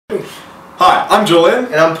Hi, I'm Julian.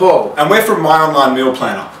 And I'm Paul. And we're from My Online Meal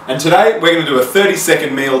Planner. And today we're going to do a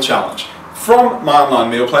 30-second meal challenge from My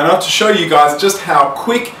Online Meal Planner to show you guys just how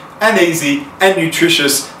quick and easy and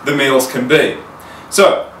nutritious the meals can be.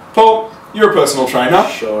 So, Paul, you're a personal trainer.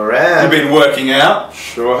 Sure am. You've been working out.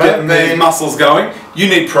 Sure getting have these muscles going. You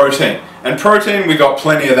need protein. And protein, we got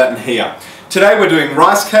plenty of that in here. Today we're doing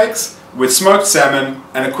rice cakes with smoked salmon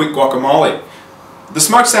and a quick guacamole. The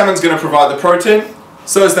smoked salmon's going to provide the protein,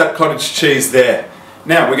 so is that cottage cheese there.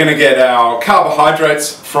 Now we're going to get our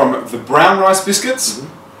carbohydrates from the brown rice biscuits,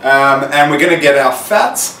 and we're going to get our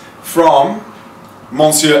fats from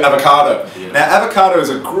Monsieur Avocado. Yeah. Now avocado is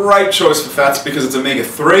a great choice for fats because it's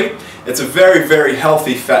omega-3. It's a very, very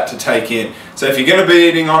healthy fat to take in. So if you're going to be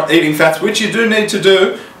eating fats, which you do need to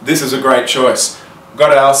do, this is a great choice. We've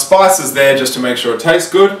got our spices there just to make sure it tastes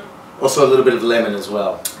good. Also a little bit of lemon as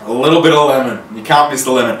well. A little bit of lemon. You can't miss the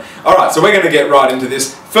lemon. Alright, so we're going to get right into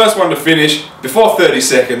this. First one to finish before 30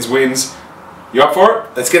 seconds wins. You up for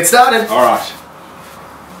it? Let's get started. Alright.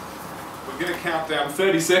 We're going to count down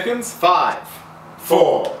 30 seconds. 5,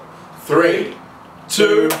 4, 3,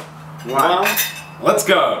 2, 1. Let's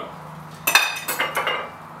go.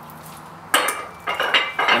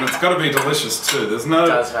 And it's got to be delicious too. There's It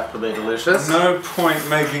does no have to be delicious. point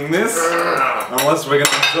making this unless we're going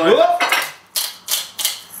to enjoy it.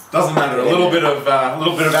 Doesn't matter. A little bit of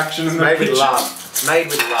action in the Made with kitchen. love. It's made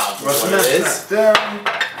with love. Let's What it smash is. that down.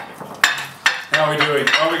 How are we doing?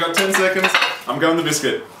 Oh, we got 10 seconds. I'm going the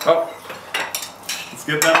biscuit. Oh, Let's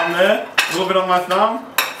get that on there. A little bit on my thumb.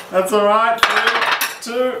 That's alright.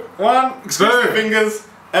 3, 2, 1. Excuse the fingers.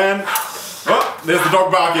 And oh, there's the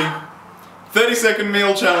dog barking. 30-second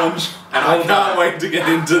meal challenge. And I can't wait to get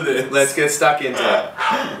into this. let's get stuck into it.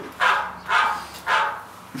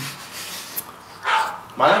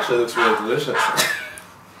 Mine actually looks really delicious.